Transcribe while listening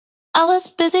I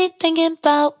was busy thinking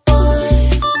about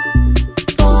boys.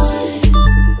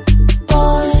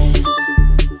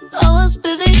 I was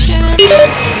busy dreaming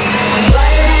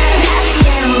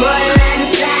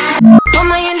on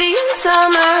my Indian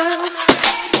summer.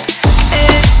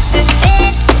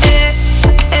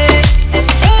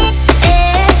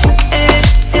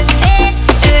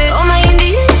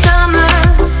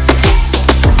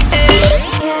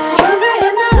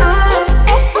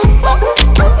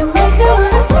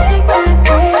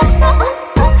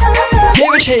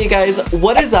 Hey you guys,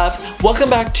 what is up? Welcome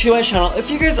back to my channel. If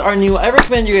you guys are new, I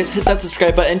recommend you guys hit that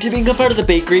subscribe button to become part of the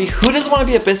bakery. Who doesn't want to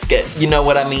be a biscuit? You know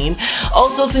what I mean?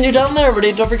 Also, since you're down there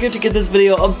already, don't forget to give this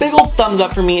video a big old thumbs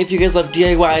up for me if you guys love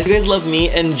DIY. If you guys love me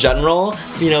in general,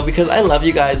 you know, because I love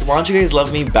you guys. Why don't you guys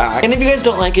love me back? And if you guys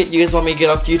don't like it, you guys want me to get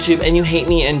off YouTube and you hate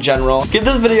me in general, give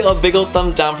this video a big old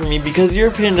thumbs down for me because your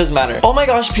opinion does matter. Oh my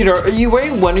gosh, Peter, are you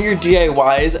wearing one of your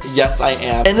DIYs? Yes, I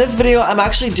am. In this video, I'm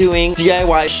actually doing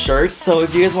DIY shirts, so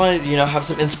if you guys want to, you know, have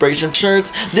some inspiration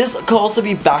shirts, this could also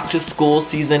be back to school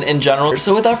season in general.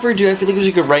 So without further ado, I feel like we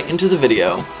should get right into the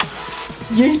video.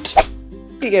 Yeet.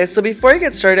 Okay guys, so before I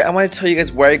get started, I want to tell you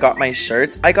guys where I got my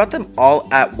shirts. I got them all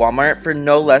at Walmart for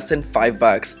no less than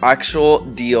 $5. Actual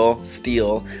deal,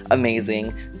 steal,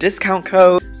 amazing. Discount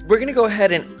code. We're gonna go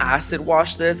ahead and acid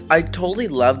wash this. I totally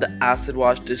love the acid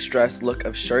wash distressed look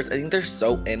of shirts. I think they're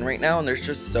so in right now and they're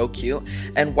just so cute.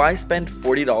 And why spend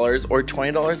 $40 or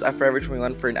 $20 at Forever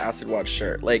 21 for an acid wash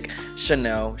shirt? Like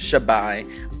Chanel, Shabai,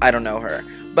 I don't know her.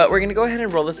 But we're gonna go ahead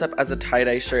and roll this up as a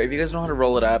tie-dye shirt. If you guys know how to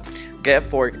roll it up, get a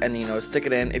fork and, you know, stick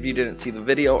it in if you didn't see the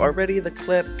video already, the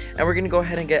clip. And we're gonna go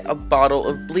ahead and get a bottle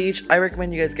of bleach. I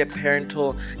recommend you guys get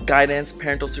parental guidance,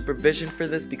 parental supervision for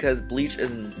this because bleach is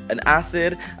an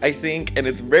acid, I think, and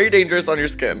it's very dangerous on your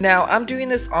skin. Now, I'm doing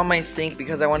this on my sink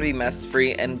because I want to be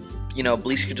mess-free and, you know,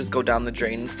 bleach could just go down the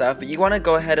drain and stuff, but you want to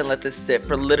go ahead and let this sit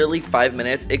for literally 5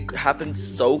 minutes. It happens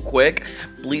so quick.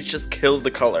 Bleach just kills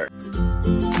the color.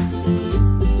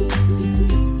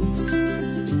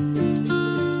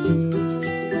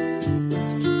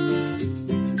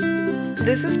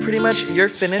 This is pretty much your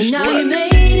finished look. Now you made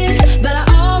it, but I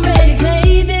already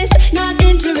played this. Not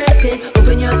interested.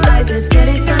 Open your eyes, let's get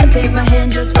it done. Take my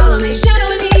hand, just follow me.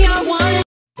 Shadow me, I want.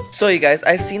 So you guys,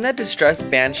 I've seen that distressed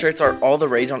band shirts are all the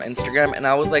rage on Instagram, and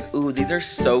I was like, ooh, these are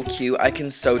so cute. I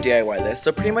can so DIY this.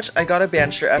 So pretty much I got a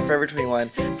band shirt at Forever 21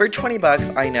 for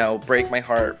 $20. I know, break my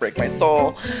heart, break my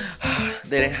soul.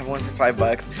 They didn't have one for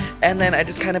 $5. And then I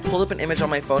just kind of pulled up an image on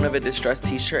my phone of a distressed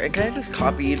t-shirt and kind of just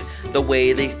copied the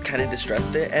way they kind of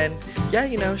distressed it. And yeah,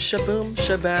 you know, shaboom,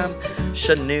 shabam,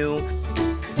 shanu.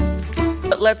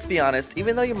 But let's be honest,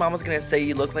 even though your mom was gonna say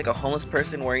you look like a homeless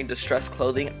person wearing distressed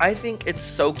clothing, I think it's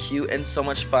so cute and so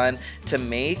much fun to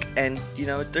make, and you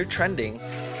know, they're trending.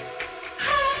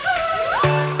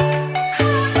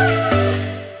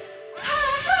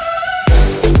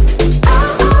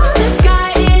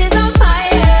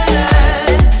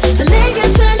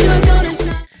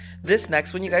 This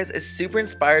next one, you guys, is super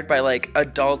inspired by like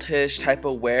adultish type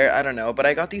of wear. I don't know, but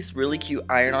I got these really cute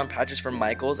iron-on patches from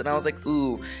Michaels, and I was like,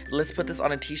 ooh, let's put this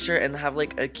on a t-shirt and have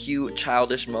like a cute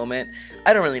childish moment.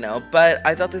 I don't really know, but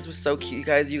I thought this was so cute, you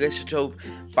guys. You guys should go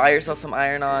buy yourself some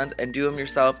iron-ons and do them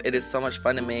yourself. It is so much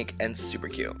fun to make and super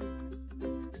cute.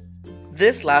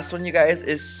 This last one, you guys,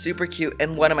 is super cute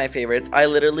and one of my favorites. I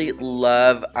literally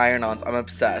love iron-ons. I'm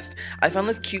obsessed. I found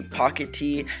this cute pocket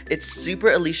tee. It's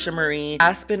super Alicia Marie,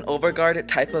 Aspen Overguard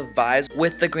type of vibes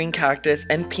with the green cactus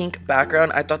and pink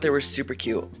background. I thought they were super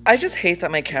cute. I just hate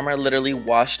that my camera literally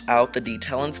washed out the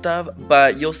detail and stuff,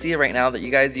 but you'll see it right now that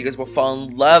you guys will fall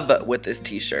in love with this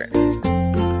t-shirt.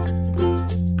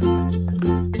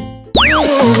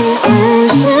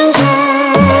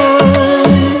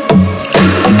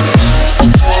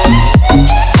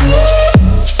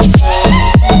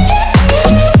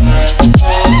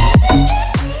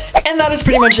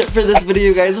 Pretty much it for this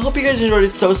video, guys. I hope you guys enjoyed it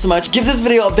so much. Give this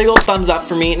video a big old thumbs up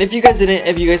for me, and if you guys didn't,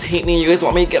 if you guys hate me, you guys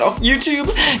want me to get off YouTube,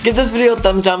 give this video a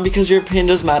thumbs down because your opinion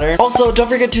does matter. Also, don't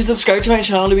forget to subscribe to my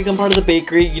channel to become part of the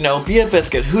bakery. You know, be a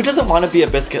biscuit. Who doesn't want to be a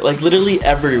biscuit? Like literally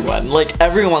everyone. Like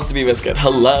everyone wants to be a biscuit.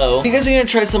 Hello. If you guys are gonna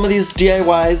try some of these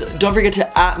DIYs, don't forget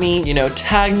to @ me, you know,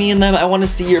 tag me in them. I want to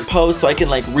see your posts so I can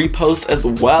like repost as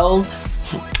well.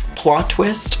 Plot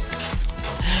twist.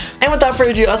 And without further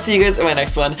ado, I'll see you guys in my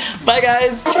next one. Bye,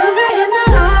 guys!